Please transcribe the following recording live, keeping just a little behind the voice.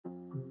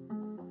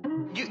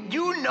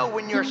You know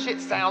when your shit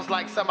sounds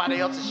like somebody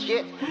else's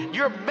shit.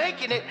 You're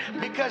making it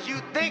because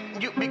you think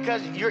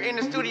because you're in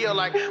the studio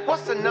like,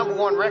 what's the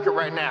 #1 record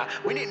right now?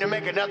 We need to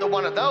make another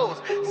one of those.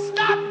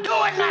 Stop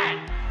doing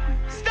that!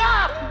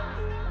 Stop!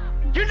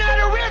 You're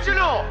not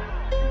original!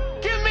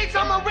 Give me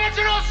some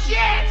original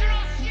shit!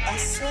 I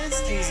swear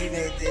Steezy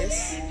made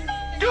this.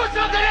 Do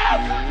something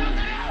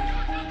else!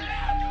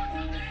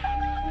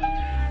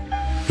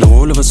 Now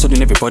all of a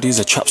sudden everybody's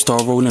a trap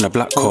star rolling a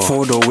black car.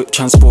 Four-door whip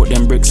transport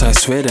them bricks, I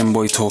swear them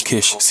boy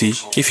talkish. See,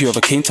 if you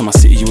ever came to my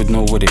city you would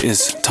know what it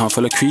is. Town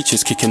full of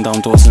creatures kicking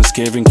down doors and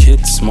scaring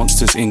kids.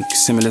 Monsters Inc,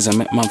 similars I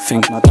met man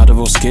think. Now they're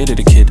all scared of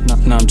the kid,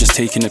 now I'm just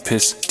taking a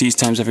piss. These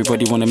times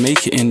everybody wanna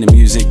make it in the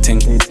music thing.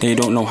 They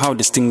don't know how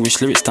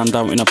distinguished lyrics stand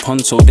out in a pun,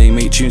 so they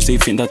make tunes they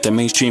think that the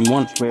mainstream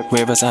want.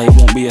 Whereas I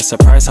won't be a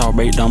surprise how I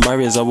break down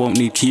barriers, I won't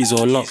need keys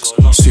or locks.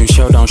 Soon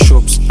shell down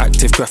shrubs,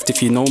 active graft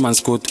if you know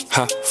man's good.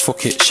 Ha,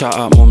 fuck it, shout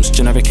out mums.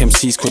 Generic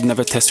MCs could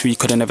never test we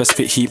could I never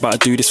spit heat, but I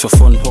do this for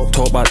fun.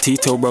 Talk about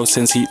Tito bro,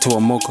 sends heat to a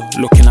mug.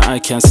 Looking at I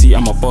can see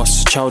I'm a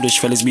boss. Childish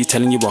fellas be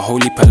telling you a whole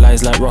heap of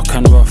lies like rock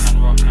and rough.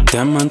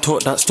 Them man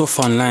talk that stuff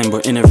online,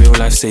 but in a real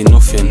life say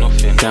nothing.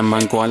 Them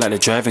man go on like they're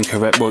driving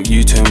correct, but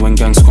U-turn when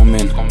gangs come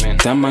in.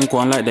 Them man go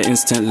on like the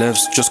instant levs,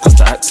 just cause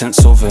the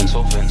accent's southern.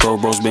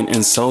 Bro's been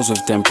in cells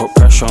with them, put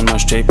pressure on man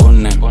straight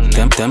on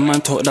them. Them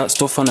man talk that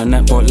stuff on the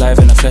net, but live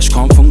in the flesh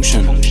can't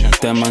function.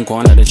 Them man go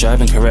on like they're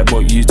driving correct,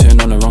 but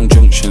U-turn on the wrong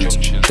junctions.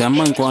 Them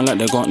man go on like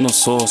they got no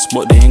sauce,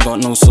 but they ain't got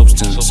no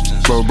substance.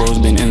 Bro's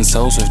been in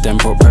cells with them,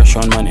 put pressure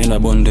on man in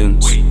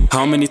abundance.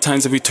 How many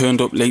times have we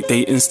turned up late,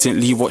 they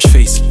instantly watch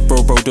face.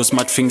 Bro does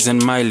mad things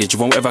and mileage,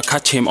 won't ever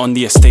catch him on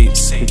the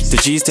estates. The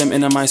G's them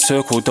in my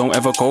circle, don't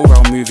ever go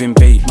round moving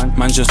bait.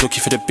 Man's just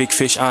looking for the big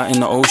fish out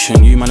in the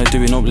ocean, you man are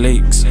doing up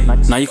lakes.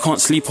 Now you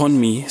can't sleep on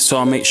me, so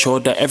I'll make sure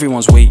that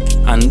everyone's awake.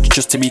 And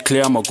just to be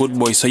clear, I'm a good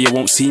boy, so you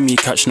won't see me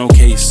catch no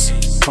case.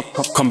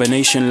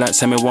 Combination like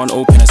semi-one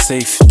open a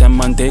safe. Them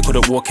man they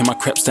couldn't walk in my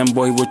creps, them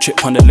boy would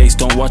trip on the lace.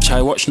 Don't watch,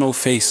 I watch no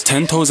face.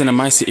 10 toes in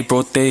my city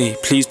broad day,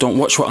 please don't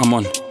watch what I'm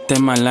on.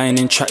 Them man lying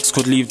in tracks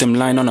could leave them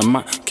lying on a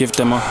mat, give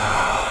them a...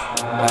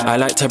 I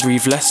like to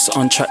breathe less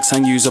on tracks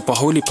and use up a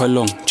whole heap of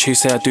lung. Chew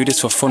say I do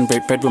this for fun,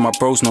 break bread with my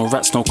bros, no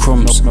rats, no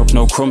crumbs.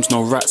 No crumbs,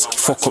 no rats,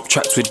 fuck up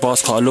tracks with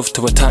bars, cause I love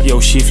to attack.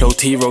 Yoshii flow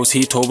T-Rose,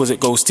 he told was it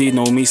ghosty,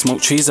 no me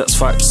smoke trees, that's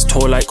facts.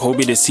 Tall like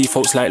Kobe, they see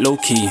folks like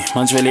low-key.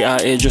 Man's really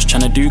out here just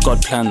trying to do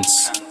God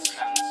plans.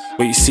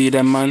 But you see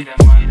them man?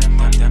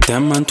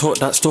 Them man talk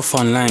that stuff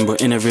online,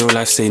 but in a real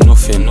life say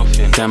nothing.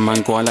 Them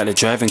man go on like they're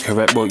driving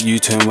correct, but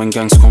U-turn when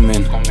gangs come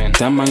in.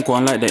 Them man go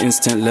on like the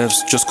instant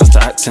levs, just cause the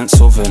accent's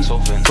southern.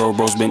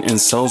 Bro's been in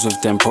cells with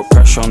them, put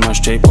pressure on man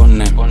straight on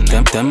them.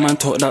 Them man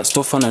talk that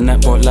stuff on the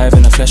net, but live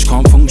in the flesh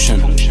can't function.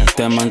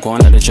 Them man go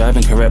on like they're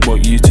driving correct,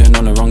 but U-turn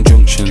on the wrong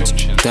junctions.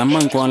 Them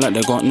man go on like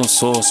they got no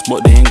sauce,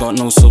 but they ain't got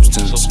no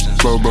substance.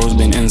 Bro's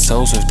been in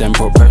cells with them,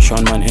 put pressure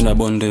on man in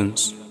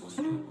abundance.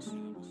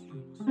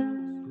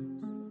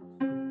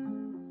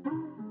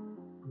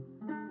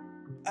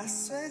 I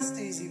swear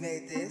Steezy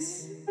made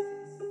this.